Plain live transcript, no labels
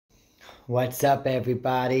What's up,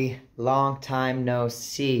 everybody? Long time no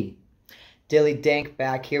see. Dilly Dank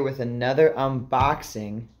back here with another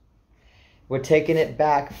unboxing. We're taking it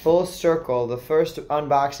back full circle. The first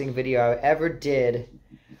unboxing video I ever did.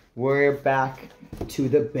 We're back to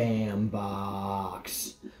the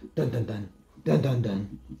Bambox. Dun dun dun dun dun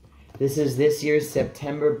dun. This is this year's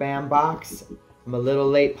September Bambox. I'm a little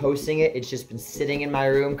late posting it. It's just been sitting in my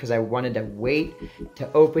room because I wanted to wait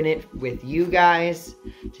to open it with you guys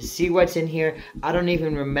to see what's in here. I don't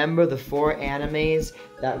even remember the 4 animes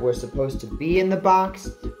that were supposed to be in the box,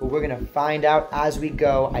 but we're going to find out as we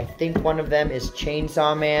go. I think one of them is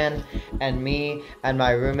Chainsaw Man, and me and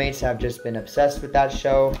my roommates have just been obsessed with that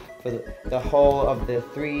show for the whole of the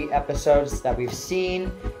 3 episodes that we've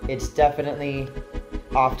seen. It's definitely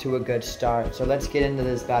off to a good start. So let's get into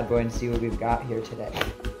this bad boy and see what we've got here today.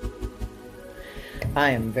 I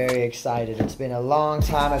am very excited. It's been a long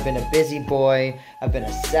time. I've been a busy boy. I've been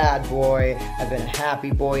a sad boy. I've been a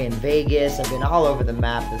happy boy in Vegas. I've been all over the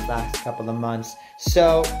map this last couple of months.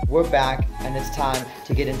 So we're back and it's time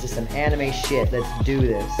to get into some anime shit. Let's do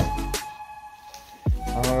this.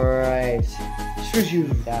 Alright.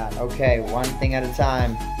 That. Okay, one thing at a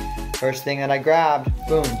time. First thing that I grabbed.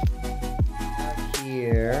 Boom.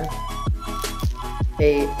 Here,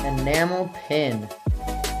 a enamel pin.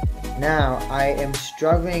 Now I am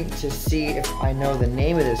struggling to see if I know the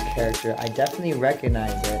name of this character. I definitely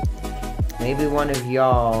recognize it. Maybe one of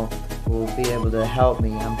y'all will be able to help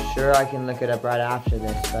me. I'm sure I can look it up right after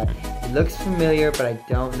this, but it looks familiar, but I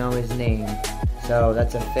don't know his name, so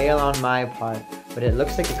that's a fail on my part. But it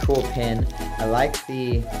looks like a cool pin. I like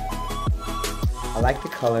the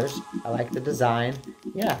colors. I like the design.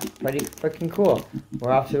 Yeah, pretty freaking cool.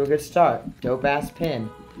 We're off to a good start. Dope ass pin.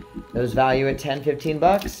 Those value at 10-15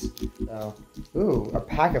 bucks. So, ooh, a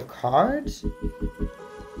pack of cards?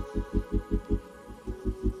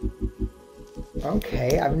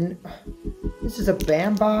 Okay, this is a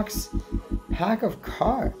Bambox pack of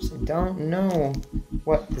cards. I don't know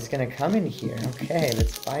what is gonna come in here. Okay,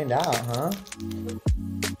 let's find out, huh?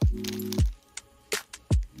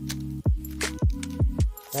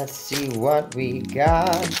 Let's see what we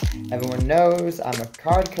got. Everyone knows I'm a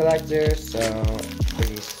card collector, so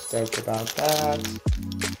pretty stoked about that.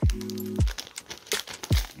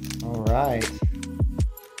 Alright.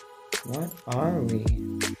 What are we?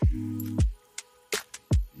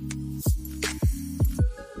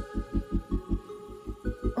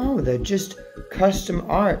 Oh, they're just custom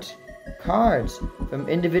art cards from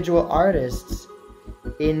individual artists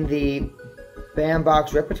in the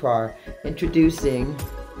Bambox repertoire. Introducing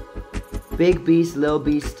Big Beast, Lil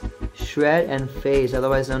Beast, Shred, and FaZe,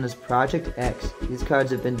 otherwise known as Project X. These cards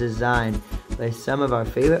have been designed by some of our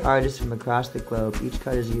favorite artists from across the globe. Each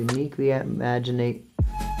card is uniquely imaginate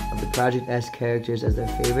of the Project X characters as their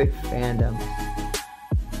favorite fandom.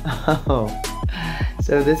 Oh,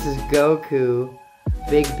 so this is Goku,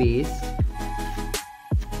 Big Beast.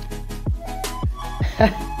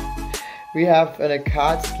 We have an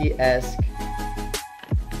Akatsuki-esque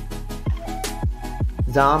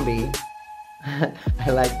zombie.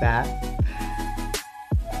 I like that.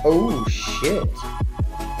 Oh shit.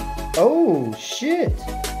 Oh shit.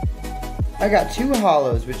 I got 2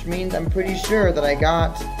 holos, which means I'm pretty sure that I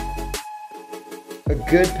got a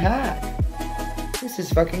good pack. This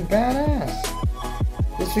is fucking badass.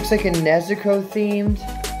 This looks like a Nezuko themed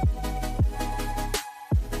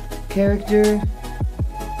character.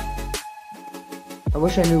 I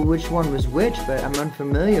wish I knew which one was which, but I'm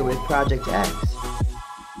unfamiliar with Project X.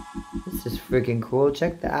 This is freaking cool.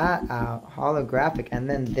 Check that out. Holographic. And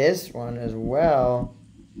then this one as well.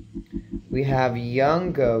 We have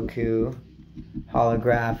Young Goku.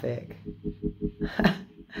 Holographic.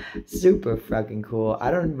 Super fucking cool.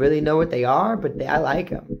 I don't really know what they are, but I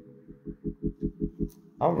like them.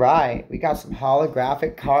 Alright. We got some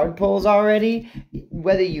holographic card pulls already.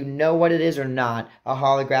 Whether you know what it is or not, a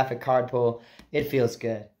holographic card pull, it feels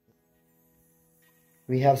good.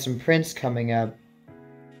 We have some prints coming up.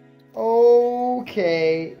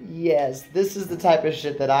 Okay, yes, this is the type of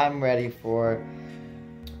shit that I'm ready for.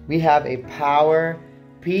 We have a power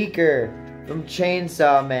peaker from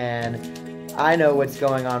Chainsaw Man. I know what's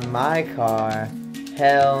going on my car.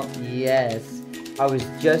 Hell yes. I was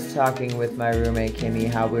just talking with my roommate Kimmy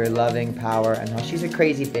how we're loving Power and how she's a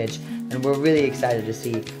crazy bitch, and we're really excited to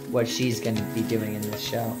see what she's gonna be doing in this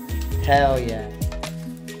show. Hell yeah.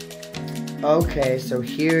 Okay, so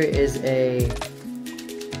here is a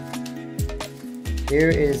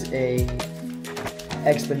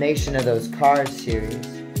explanation of those card series.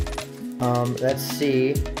 Let's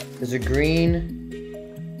see. There's a green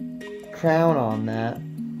crown on that.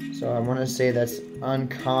 So I want to say that's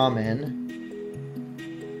uncommon.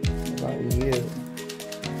 What about you?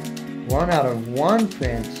 1 out of 1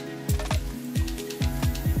 print.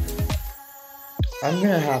 I'm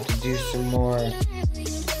gonna have to do some more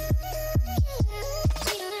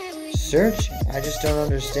searching. I just don't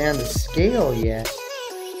understand the scale yet.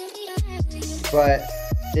 But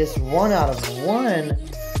this 1 out of 1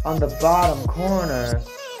 on the bottom corner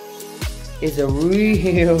is a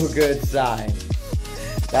real good sign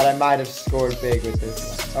that I might have scored big with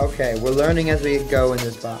this one. Okay, we're learning as we go in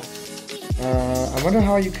this box. I wonder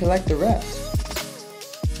how you collect the rest.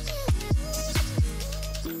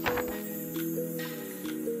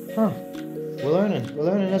 Huh. We're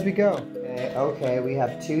learning as we go. Okay, we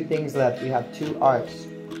have 2 things left. We have 2 arts.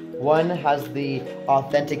 One has the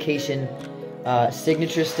authentication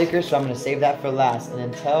signature sticker, so I'm going to save that for last. And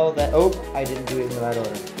until that, oh, I didn't do it in the right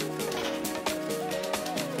order.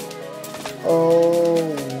 Oh,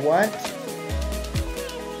 what?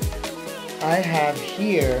 I have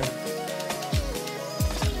here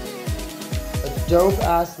a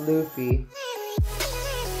dope-ass Luffy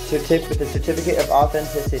with the certificate of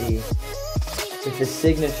authenticity with the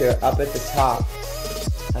signature up at the top.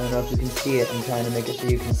 I don't know if you can see it. I'm trying to make it so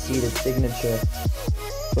you can see the signature.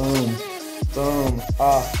 Boom. Boom.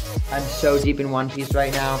 Oh, I'm so deep in One Piece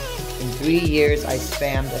right now. In 3 years, I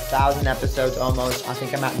spammed 1,000 episodes almost. I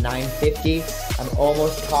think I'm at 950. I'm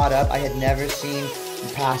almost caught up. I had never seen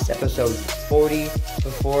past episode 40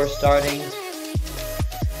 before starting.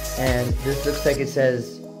 And this looks like it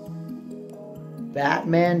says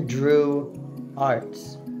Batman Drew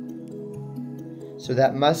Arts. So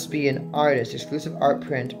that must be an artist. Exclusive art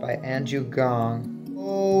print by Andrew Gong.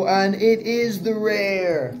 Oh, and it is the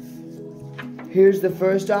rare. Here's the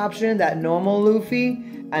first option, that normal Luffy.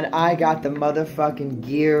 And I got the motherfucking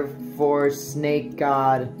Gear Force Snake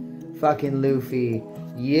God fucking Luffy.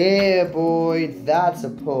 Yeah, boy, that's a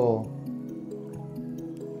pull.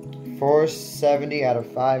 470 out of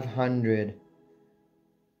 500.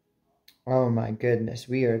 Oh my goodness,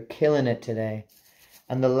 we are killing it today.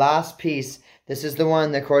 And the last piece, this is the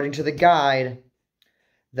one, according to the guide,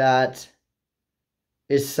 that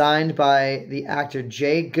is signed by the actor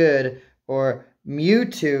Jay Good or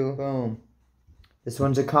Mewtwo. Boom. This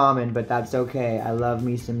one's a common, but that's okay. I love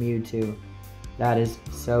me some Mewtwo. That is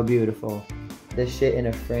so beautiful. This shit in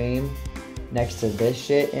a frame next to this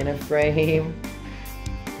shit in a frame.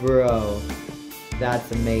 Bro,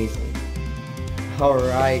 that's amazing.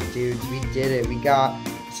 Alright, dudes, we did it. We got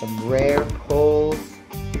some rare pulls.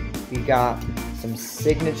 We got some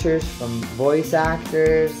signatures from voice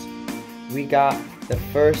actors. We got the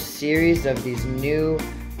first series of these new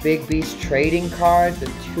Big Beast trading cards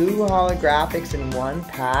with 2 holographics in 1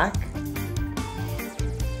 pack.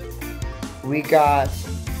 We got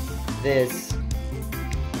this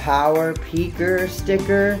Power Peaker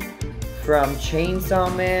sticker from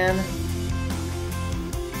Chainsaw Man.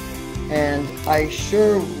 And I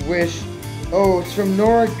sure wish... Oh, it's from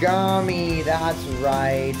Noragami. That's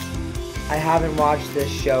right. I haven't watched this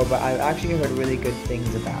show, but I've actually heard really good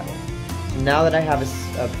things about it. So now that I have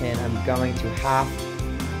a pin, I'm going to have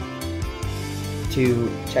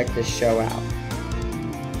to check this show out.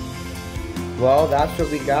 Well, that's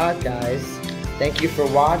what we got, guys. Thank you for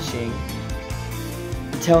watching.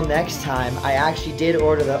 Until next time, I actually did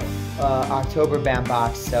order the October BAM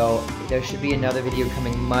box, so there should be another video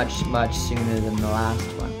coming much, much sooner than the last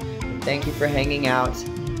one. But thank you for hanging out.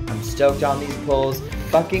 I'm stoked on these pulls.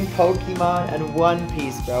 Fucking Pokemon and One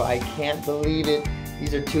Piece, bro. I can't believe it.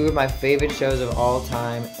 These are 2 of my favorite shows of all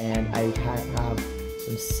time, and I have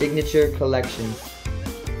some signature collections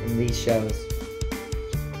from these shows.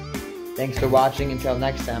 Thanks for watching. Until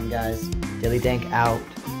next time, guys. Dilly Dank out.